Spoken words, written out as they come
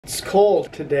It's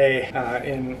cold today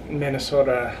in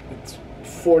Minnesota. It's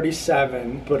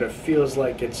 47, but it feels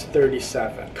like it's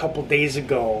 37. A couple days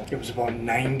ago, it was about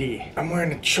 90. I'm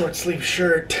wearing a short sleeve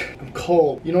shirt. I'm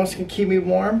cold. You know what's gonna keep me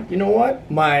warm? You know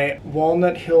what? My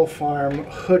Walnut Hill Farm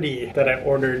hoodie that I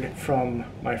ordered from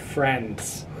my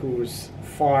friends whose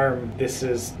farm this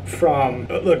is from.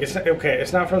 Look, it's not, okay,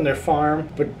 it's not from their farm,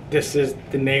 but this is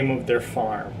the name of their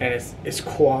farm, and it's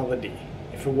quality.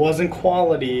 If it wasn't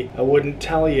quality, I wouldn't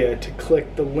tell you to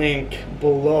click the link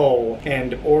below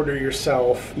and order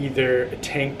yourself either a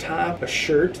tank top, a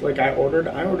shirt like I ordered.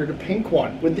 I ordered a pink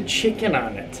one with the chicken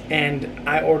on it. And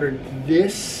I ordered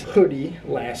this hoodie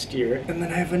last year, and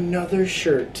then I have another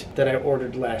shirt that I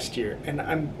ordered last year. And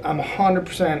I'm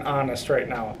 100% honest right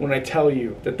now when I tell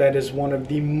you that that is one of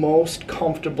the most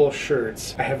comfortable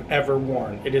shirts I have ever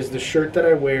worn. It is the shirt that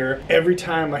I wear every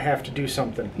time I have to do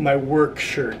something. My work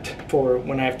shirt for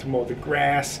when I have to mow the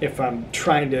grass, if I'm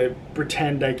trying to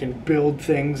pretend I can build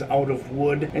things out of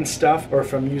wood and stuff, or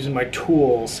if I'm using my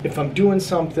tools, if I'm doing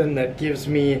something that gives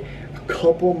me a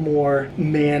couple more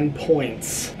man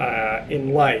points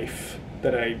in life,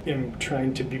 that I am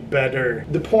trying to be better.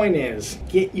 The point is,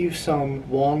 get you some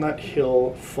Walnut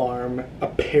Hill Farm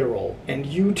apparel, and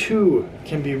you too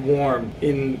can be warm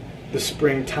in the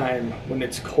springtime when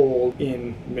it's cold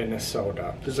in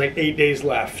Minnesota. There's like 8 days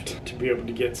left to be able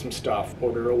to get some stuff.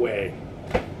 Order away.